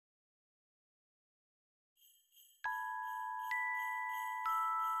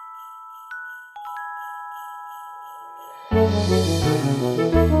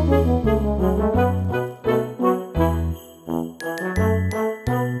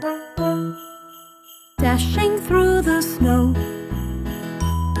Dashing through the snow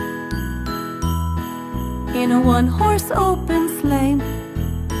in a one-horse open sleigh.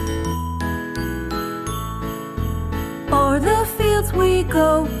 O'er the fields we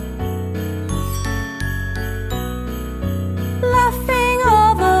go, laughing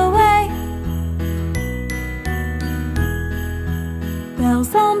all the way.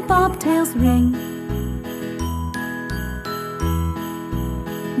 Bells on bobtails ring,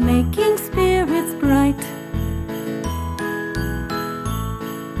 making spirits bright.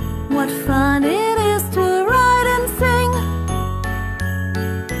 What fun it is to ride and sing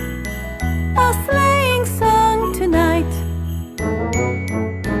a sleighing song tonight.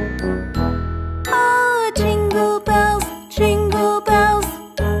 Oh, jingle bells, jingle bells,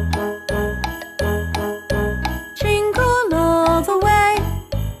 jingle all the way.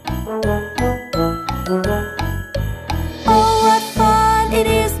 Oh, what fun it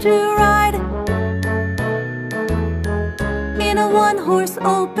is to ride in a one-horse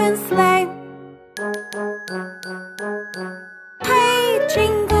open sleigh. Hey,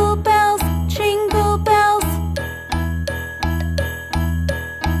 jingle bells, jingle bells,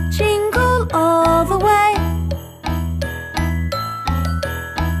 jingle all the way.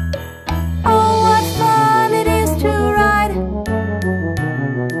 Oh, what fun it is to ride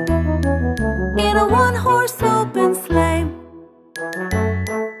in a one-horse open sleigh.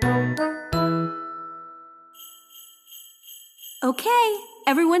 Okay,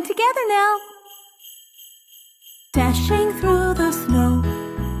 everyone together now. Dashing through the snow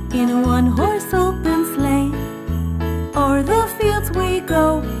in a one-horse open sleigh. O'er the fields we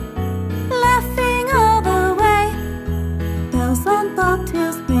go, laughing all the way. Bells on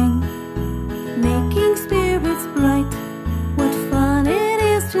bobtails ring, making spirits bright. What fun it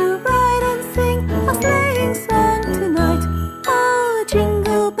is to ride and sing a sleighing song tonight. Oh,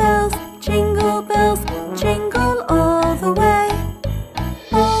 jingle bells, jingle bells, jingle all the way.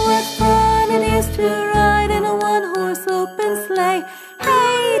 Oh, what fun it is to ride in a one-horse open sleigh.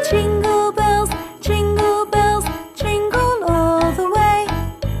 Hey, jingle bells, jingle bells, jingle all the way.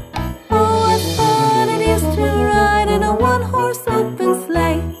 Oh, what fun it is to ride in a one-horse open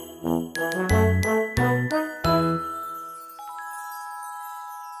sleigh.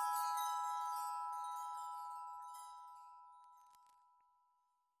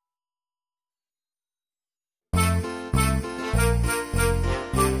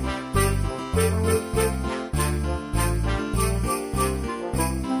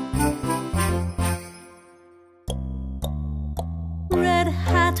 Red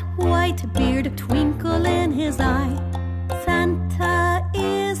hat, white beard, a twinkle in his eye. Santa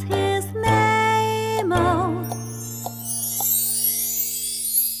is his name, oh.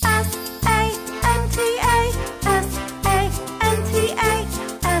 S-A-N-T-A, S-A-N-T-A,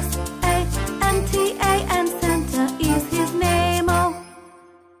 S-A-N-T-A, and Santa is his name, oh.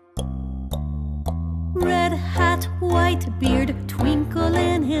 Red hat, white beard, twinkle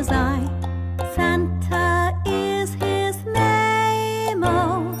in his eye. Santa is his name,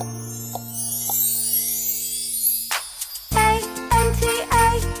 oh.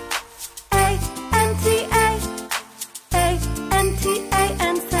 A-N-T-A, A-N-T-A, A-N-T-A,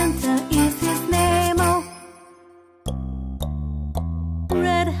 and Santa is his name, oh.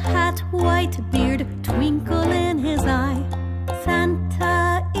 Red hat, white beard, twinkle in his eye.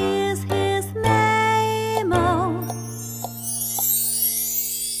 Santa is his name, oh.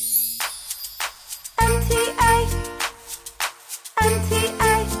 N-T-A,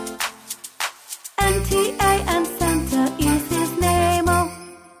 N-T-A, N-T-A, and Santa is his name, oh.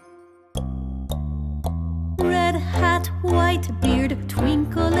 Red hat, white beard,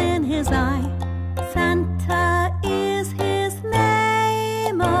 twinkle in his eye. Santa is his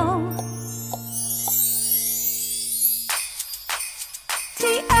name, oh.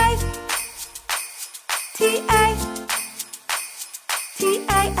 T-A, T-A,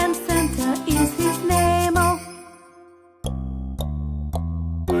 T-A, and Santa is his name, oh.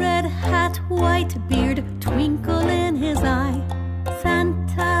 Red hat, white beard, twinkle in his eye.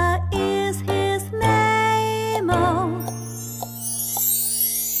 Santa is his name, oh.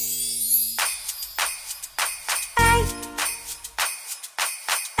 A,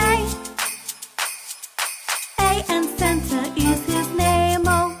 A, A, and Santa is his name,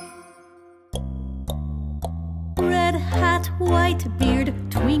 oh. Red hat, white beard,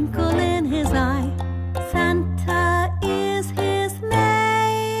 twinkle in his eye. Santa is his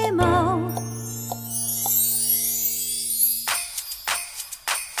name, oh.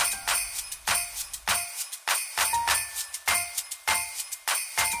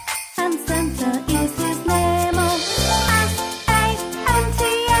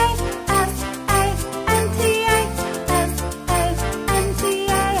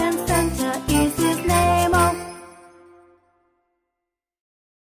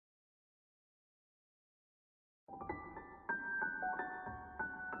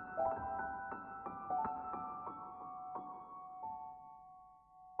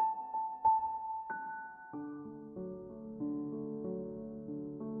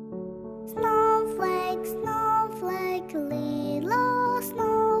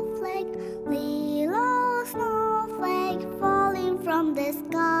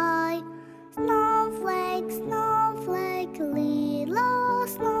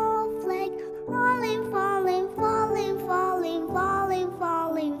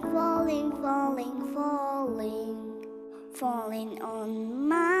 falling on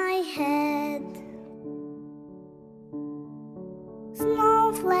my head.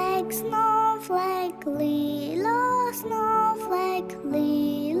 Snowflake, snowflake, little snowflake,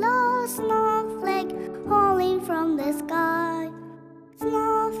 little snowflake, falling from the sky.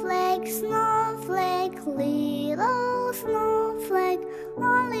 Snowflake, snowflake, little snowflake,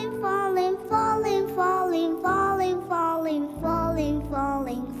 falling, falling, falling, falling, falling, falling, falling,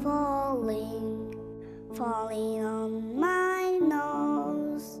 falling, falling, falling on my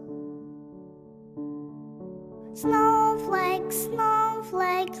nose. Snowflake,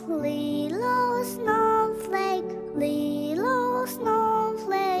 snowflake, little snowflake, little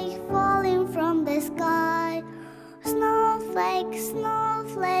snowflake, falling from the sky. Snowflake,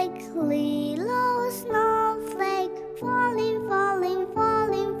 snowflake, little snowflake, falling, falling,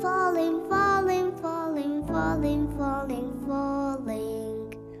 falling, falling, falling, falling, falling, falling,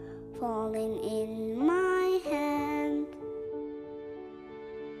 falling, falling in my hand.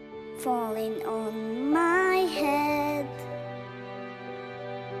 Falling on my head,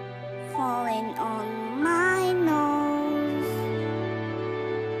 falling on my nose,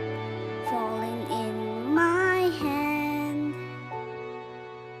 falling in my hand.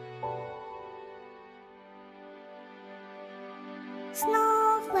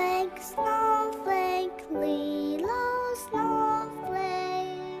 Snowflake, snowflake, little snowflake.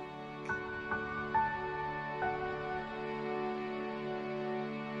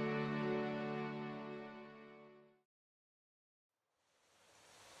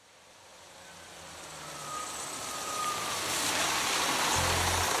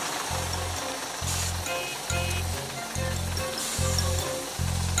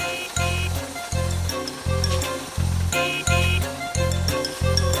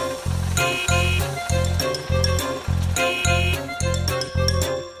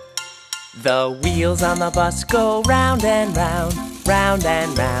 The wheels on the bus go round and round, round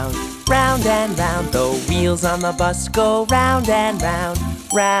and round, round and round. The wheels on the bus go round and round,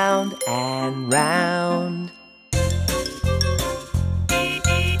 round and round.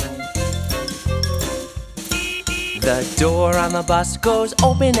 The door on the bus goes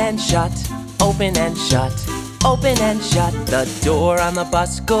open and shut, open and shut, open and shut. The door on the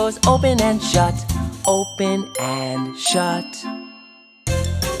bus goes open and shut, open and shut.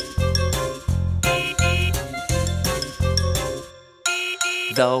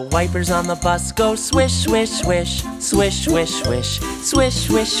 The wipers on the bus go swish, swish, swish, swish, swish, swish, swish,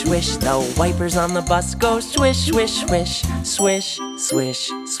 swish, swish. The wipers on the bus go swish, swish, swish, swish,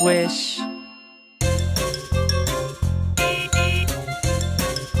 swish, swish.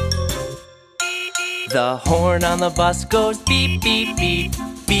 The horn on the bus goes beep, beep, beep,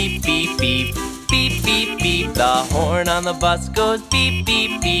 beep, beep, beep, beep, beep, beep. The horn on the bus goes beep,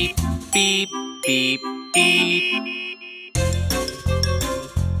 beep, beep, beep, beep, beep.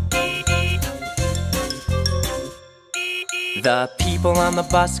 The people on the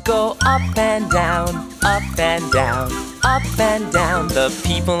bus go up and down, up and down, up and down. The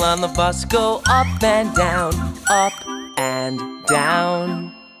people on the bus go up and down, up and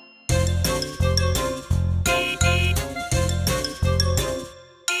down.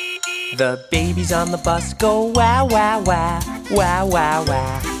 The babies on the bus go wow, wow, wow, wow, wow,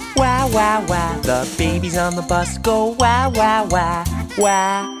 wow, wow, wow, wow. The babies on the bus go wow, wow, wow,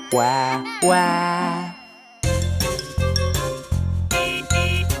 wow, wow, wow.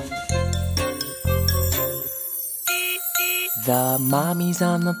 The mommies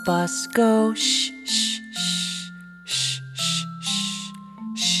on the bus go shh, shh, shh, shh, shh, shh,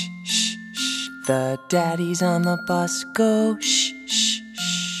 shh, shh, shh. The daddies on the bus go shh, shh,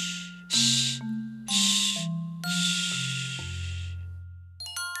 shh, shh, shh, shh.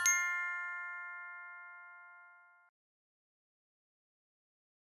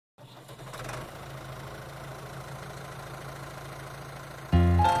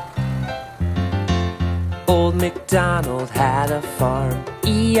 Old MacDonald had a farm,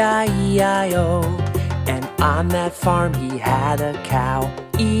 E-I-E-I-O. And on that farm he had a cow,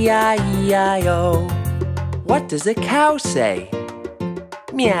 E-I-E-I-O. What does a cow say?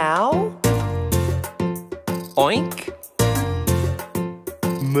 Meow. Oink.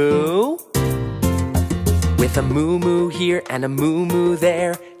 Moo. With a moo-moo here and a moo-moo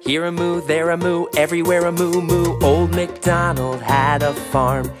there, here a moo, there a moo, everywhere a moo-moo. Old MacDonald had a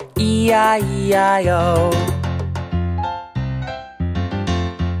farm, E-I-E-I-O.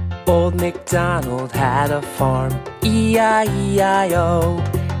 Old MacDonald had a farm, E-I-E-I-O.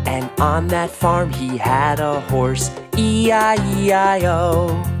 And on that farm he had a horse, E-I-E-I-O.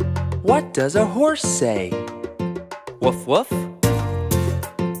 What does a horse say? Woof woof.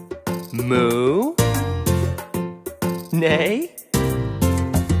 Moo. Neigh?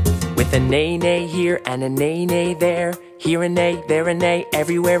 With a neigh-neigh here and a neigh-neigh there, here a neigh, there a neigh,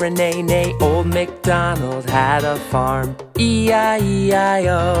 everywhere a neigh-neigh. Old MacDonald had a farm,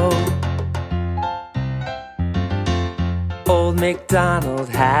 E-I-E-I-O. Old MacDonald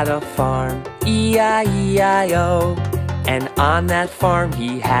had a farm, E-I-E-I-O. And on that farm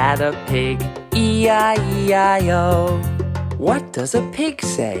he had a pig, E-I-E-I-O. What does a pig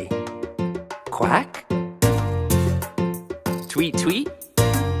say? Quack? Tweet, tweet?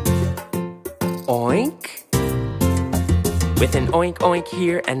 Oink? With an oink, oink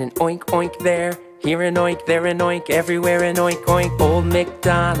here and an oink, oink there, here an oink, there an oink, everywhere an oink, oink. Old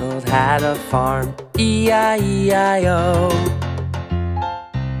MacDonald had a farm, E-I-E-I-O.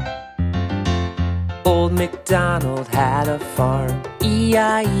 Old MacDonald had a farm,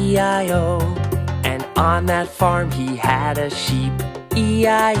 E-I-E-I-O. And on that farm he had a sheep,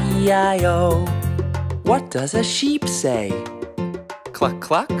 E-I-E-I-O. What does a sheep say? Cluck,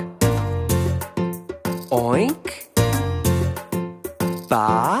 cluck? Oink?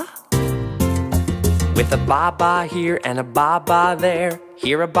 Ba? With a ba-ba here and a ba-ba there,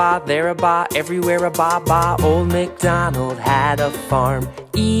 here a ba, there a ba, everywhere a ba-ba. Old MacDonald had a farm,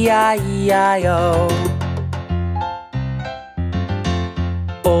 E-I-E-I-O.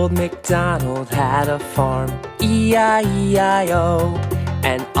 Old MacDonald had a farm, E-I-E-I-O.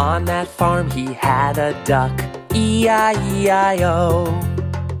 And on that farm he had a duck, E-I-E-I-O.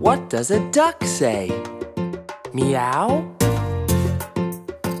 What does a duck say? Meow?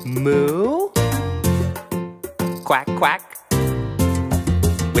 Moo? Quack, quack?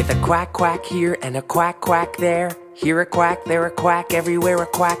 With a quack, quack here and a quack, quack there, here a quack, there a quack, everywhere a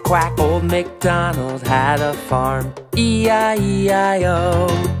quack, quack. Old MacDonald had a farm, E-I-E-I-O.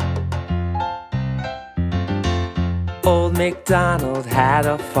 Old MacDonald had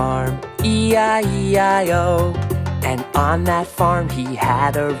a farm, E-I-E-I-O. And on that farm he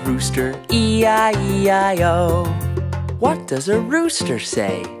had a rooster, E-I-E-I-O. What does a rooster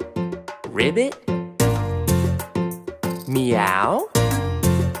say? Ribbit? Meow?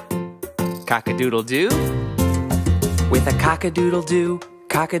 Cock-a-doodle-doo? With a cock-a-doodle-doo,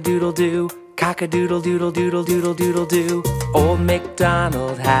 cock-a-doodle-doo, cock-a-doodle-doodle-doodle-doodle-doodle-doo. Old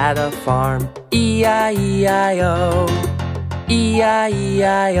MacDonald had a farm, E-I-E-I-O.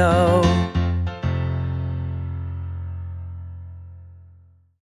 E-I-E-I-O.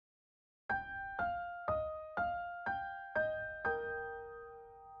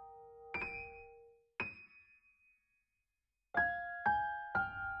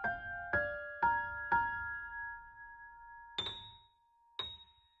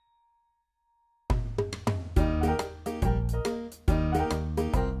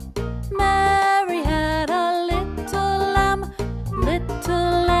 Mary had a little lamb,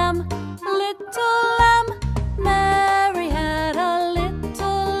 little lamb, little lamb. Mary had a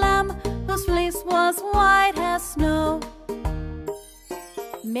little lamb whose fleece was white as snow.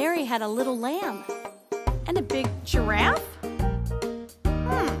 Mary had a little lamb and a big giraffe.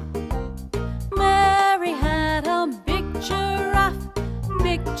 Mary had a big giraffe,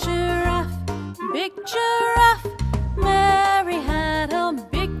 big giraffe, big giraffe. Mary had a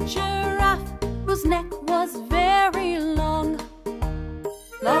big giraffe whose neck was very long.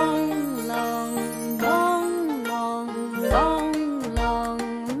 Long, long, long, long, long, long,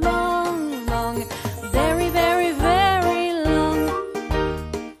 long, long. Very, very, very long.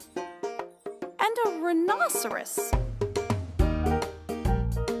 And a rhinoceros.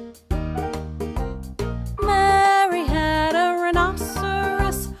 Mary had a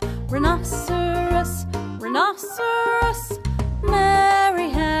rhinoceros, rhinoceros, rhinoceros. Mary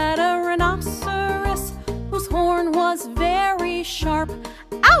had a rhinoceros whose horn was very sharp.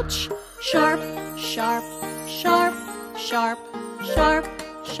 Ouch! Sharp, sharp, sharp, sharp, sharp,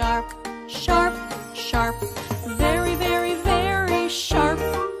 sharp, sharp, sharp. Very, very, very sharp.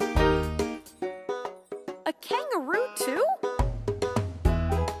 A kangaroo too?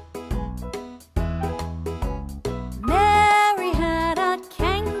 Mary had a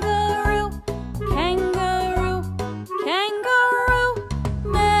kangaroo, kangaroo, kangaroo.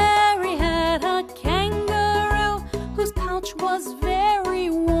 Mary had a kangaroo whose pouch was very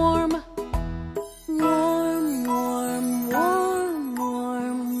warm. Warm, warm, warm,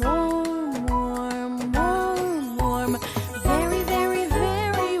 warm, warm, warm, warm, warm. Very, very,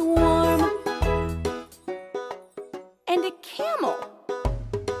 very warm. And a camel.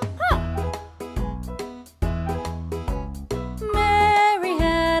 Mary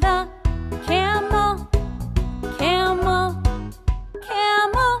had a camel, camel,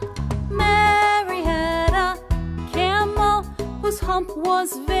 camel. Mary had a camel whose hump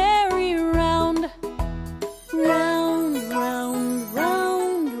was very round. Round,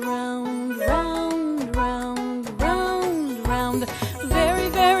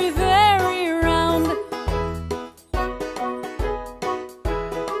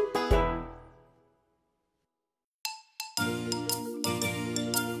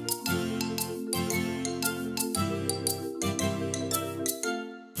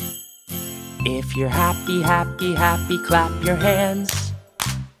 If you're happy, happy, happy, clap your hands.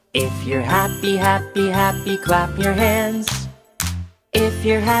 If you're happy, happy, happy, clap your hands. If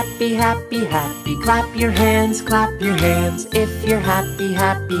you're happy, happy, happy, clap your hands, clap your hands. If you're happy,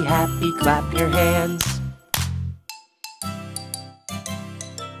 happy, happy, clap your hands.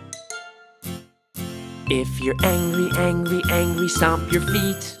 If you're angry, angry, angry, stomp your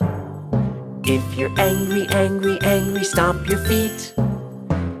feet. If you're angry, angry, angry, stomp your feet.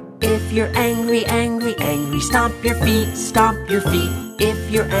 If you're angry, angry, angry, stomp your feet, stomp your feet.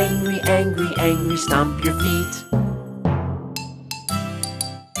 If you're angry, angry, angry, stomp your feet.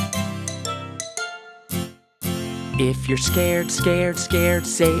 If you're scared, scared, scared,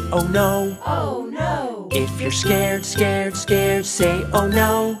 say oh no. Oh no. If you're scared, scared, scared, say oh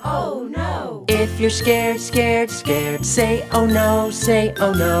no. Oh no. If you're scared, scared, scared, say oh no, say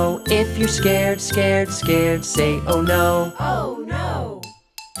oh no. If you're scared, scared, scared, say oh no. Oh no.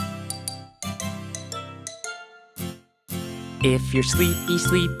 If you're sleepy,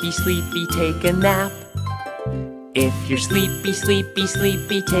 sleepy, sleepy, take a nap. If you're sleepy, sleepy,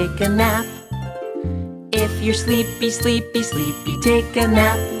 sleepy, take a nap. If you're sleepy, sleepy, sleepy, take a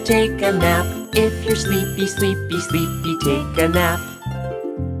nap, take a nap. If you're sleepy, sleepy, sleepy, take a nap.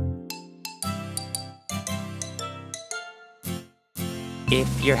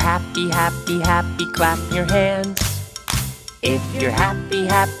 If you're happy, happy, happy, clap your hands. If you're happy,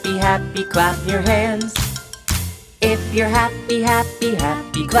 happy, happy, clap your hands. If you're happy, happy,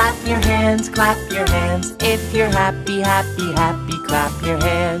 happy, clap your hands, clap your hands. If you're happy, happy, happy, clap your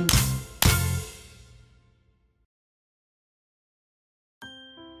hands.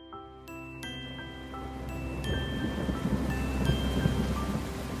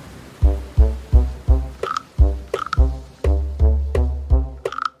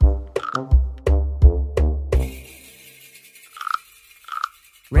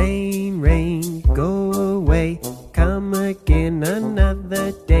 Rain, rain, go away, come again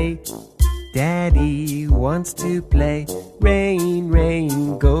another day. Daddy wants to play. Rain,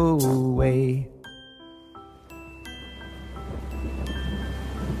 rain, go away.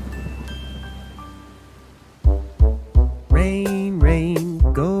 Rain, rain,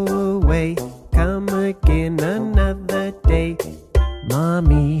 go away, come again another day.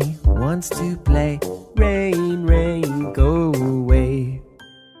 Mommy wants to play. Rain, rain, go away.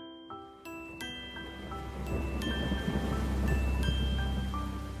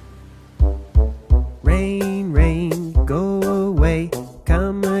 Rain, rain, go away,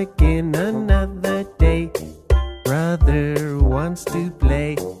 come again another day. Brother wants to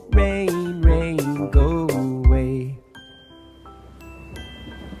play. Rain, rain, go away.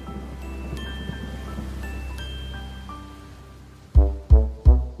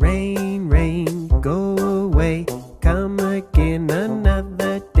 Rain, rain, go away, come again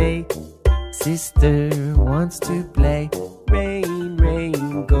another day. Sister wants to play. Rain,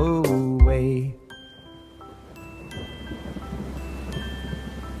 rain, go away.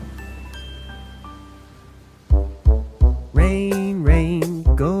 Rain, rain,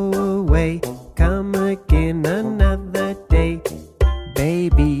 go away, come again another day.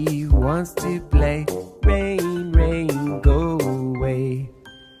 Baby wants to play. Rain, rain, go away.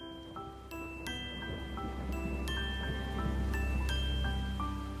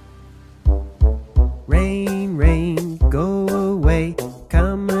 Rain, rain, go away,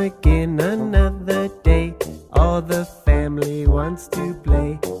 come again another day. All the family wants to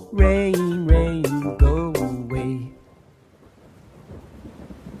play. Rain, rain, go away.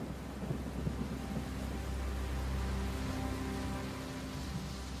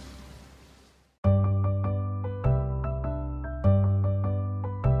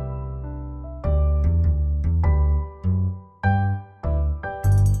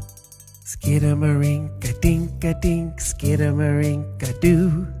 Skidamarinka-dink-a-dink,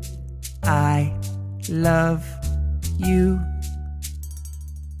 skidamarinka-doo. I love you.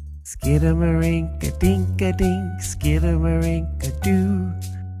 Skidamarinka-dink-a-dink, skidamarinka-doo.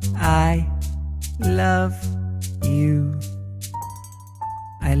 I love you.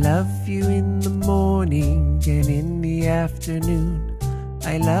 I love you in the morning and in the afternoon.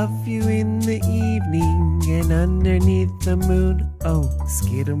 I love you in the evening and underneath the moon. Oh,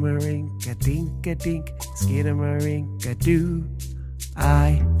 skidamarinka-dink-a-dink, skidamarinka-doo.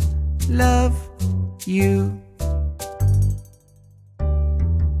 I love you.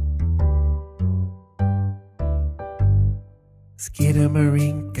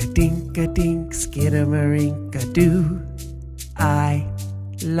 Skidamarinka-dink-a-dink, skidamarinka-doo. I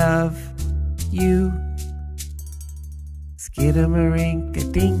love you.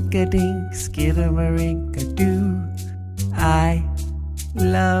 Skidamarinka-dink-a-dink, skidamarinka-doo. I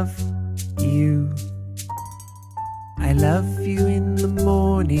love you. I love you in the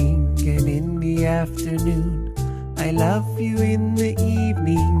morning and in the afternoon. I love you in the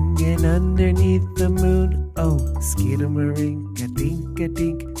evening and underneath the moon. Oh,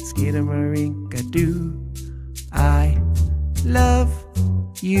 skidamarinka-dink-a-dink, skidamarinka-doo. I love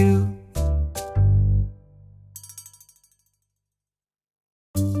you.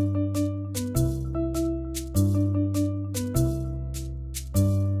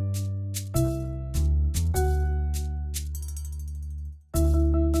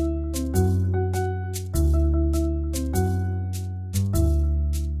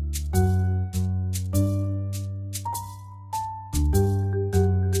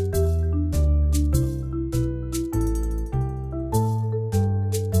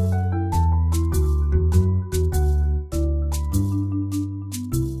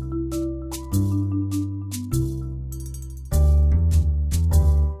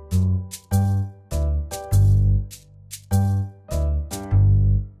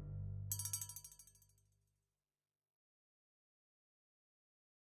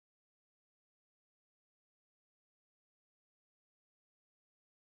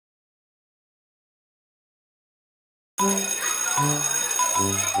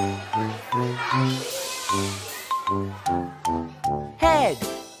 Head,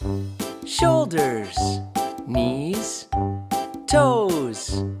 shoulders, knees,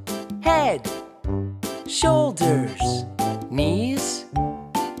 toes. Head, shoulders, knees,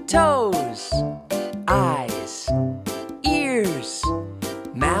 toes. Eyes, ears,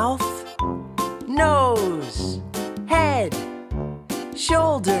 mouth, nose. Head,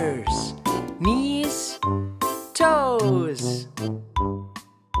 shoulders, knees, toes.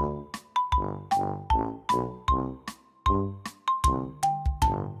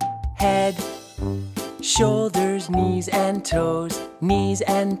 Head, shoulders, knees and toes, knees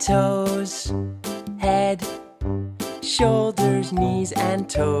and toes. Head, shoulders, knees and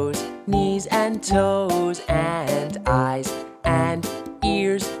toes, knees and toes. And eyes and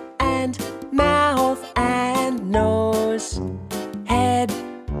ears and mouth and nose. Head,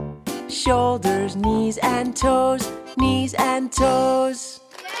 shoulders, knees and toes, knees and toes.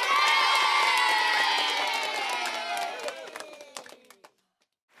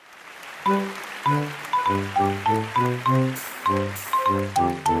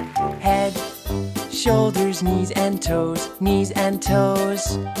 Head, shoulders, knees and toes, knees and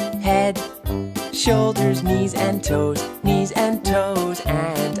toes. Head, shoulders, knees and toes, knees and toes.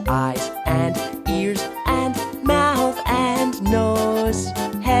 And eyes and ears and mouth and nose.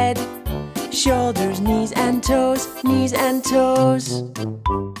 Head, shoulders, knees and toes, knees and toes.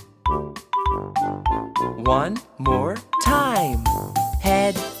 One more time.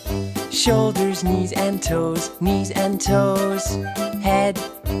 Head, shoulders, knees and toes, knees and toes. Head,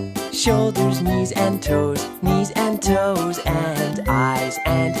 shoulders, knees and toes, knees and toes. And eyes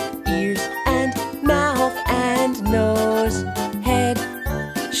and ears and mouth and nose. Head,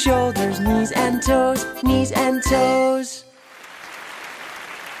 shoulders, knees and toes, knees and toes.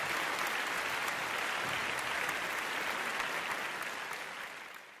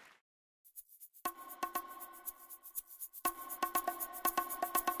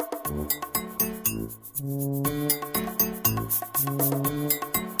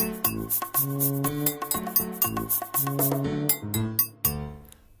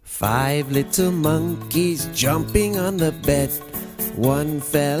 Five little monkeys jumping on the bed. One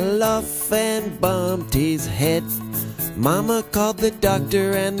fell off and bumped his head. Mama called the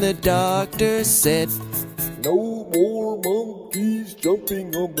doctor and the doctor said, "No more monkeys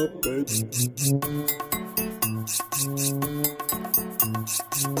jumping on the bed."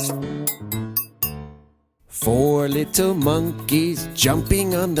 Four little monkeys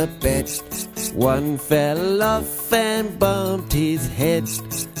jumping on the bed. One fell off and bumped his head.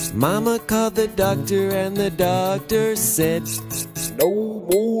 Mama called the doctor and the doctor said, "No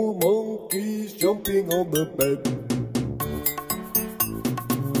more monkeys jumping on the bed."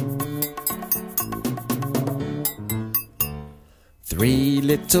 Three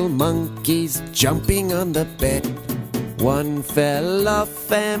little monkeys jumping on the bed. One fell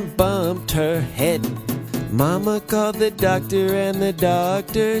off and bumped her head. Mama called the doctor and the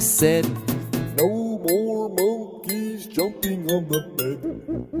doctor said, "No more monkeys jumping on the bed."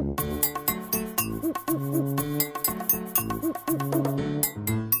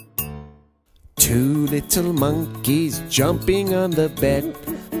 Two little monkeys jumping on the bed.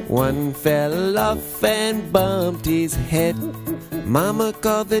 One fell off and bumped his head. Mama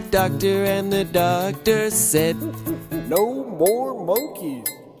called the doctor and the doctor said, "No more monkeys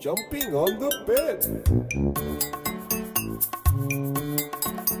jumping on the bed."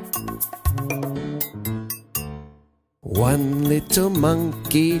 One little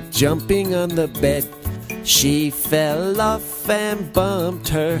monkey jumping on the bed. She fell off and bumped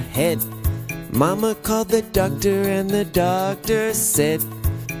her head. Mama called the doctor and the doctor said,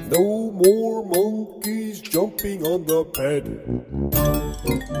 "No more monkeys jumping on the bed."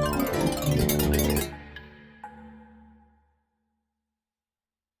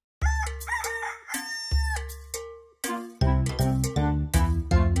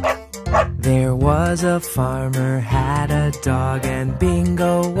 There was a farmer, had a dog, and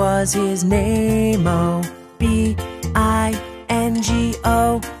Bingo was his name-o. B-I-N-G-O,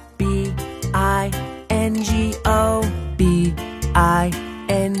 B-I-N-G-O, B-I-N-G-O,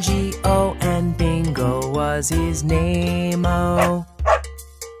 and Bingo was his name-o.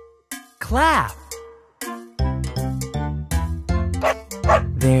 Clap!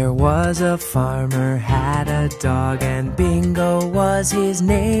 There was a farmer, had a dog, and Bingo was his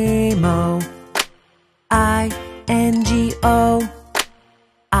name-o. I-N-G-O,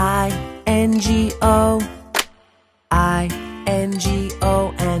 I-N-G-O,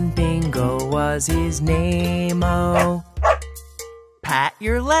 I-N-G-O, and Bingo was his name-o. Pat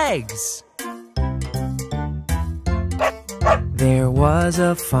your legs. There was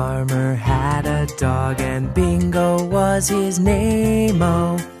a farmer, had a dog, and Bingo was his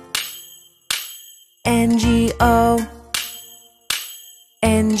name-o. N-G-O,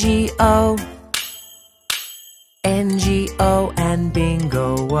 N-G-O, N-G-O, and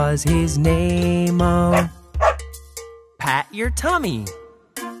Bingo was his name-o. Pat your tummy.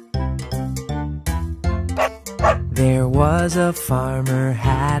 There was a farmer,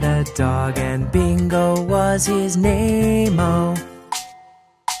 had a dog, and Bingo was his name-o.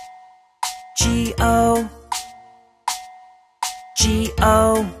 G-O,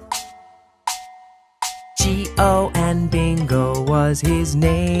 G-O, G-O, and Bingo was his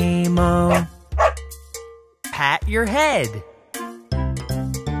name-o. Pat your head.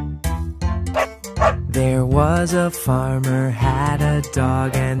 There was a farmer, had a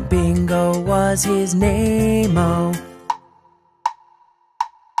dog, and Bingo was his name-o.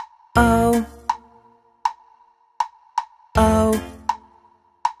 O, O,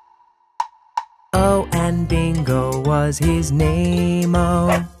 O, and Bingo was his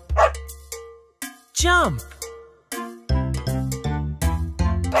name-o. Jump!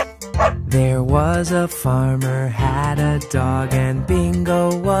 There was a farmer, had a dog, and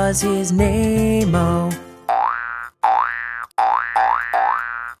Bingo was his name-o.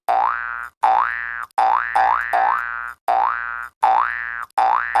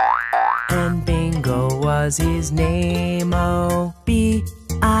 And Bingo was his name-o.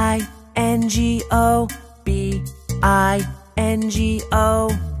 B-I-N-G-O, B-I-N-G-O,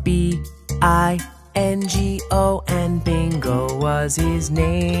 B-I-N-G-O, and Bingo was his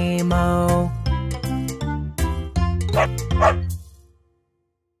name-o.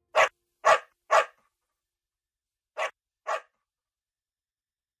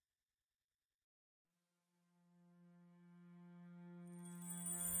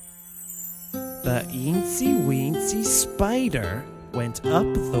 The eensy-weensy spider went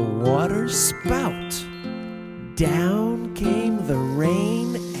up the water spout. Down came the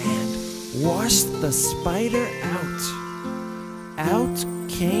rain and washed the spider out. Out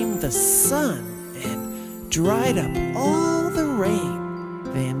came the sun and dried up all the rain.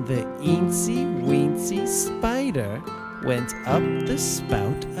 Then the eensy-weensy spider went up the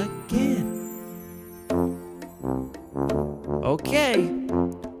spout again. Okay.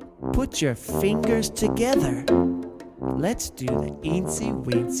 Put your fingers together. Let's do the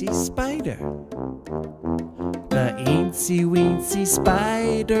eensy-weensy spider. The eensy-weensy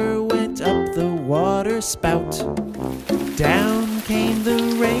spider went up the water spout. Down came the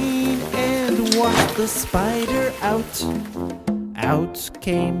rain and washed the spider out. Out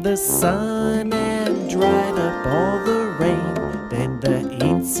came the sun and dried up all the rain. Then the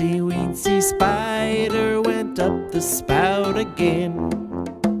eensy-weensy spider went up the spout again.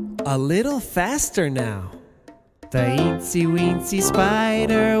 A little faster now. The eensy-weensy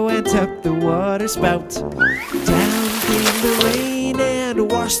spider went up the water spout. Down came the rain and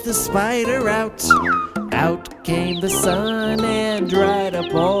washed the spider out. Out came the sun and dried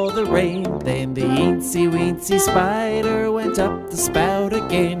up all the rain. Then the eensy-weensy spider went up the spout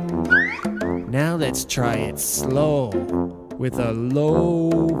again. Now let's try it slow, with a low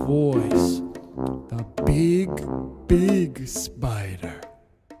voice. The big spider.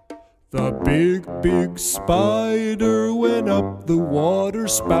 The big spider went up the water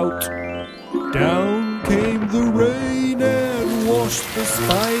spout. Down came the rain and washed the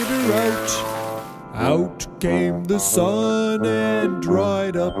spider out. Out came the sun and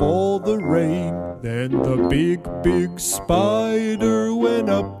dried up all the rain. Then the big, big spider went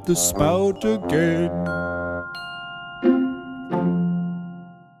up the spout again.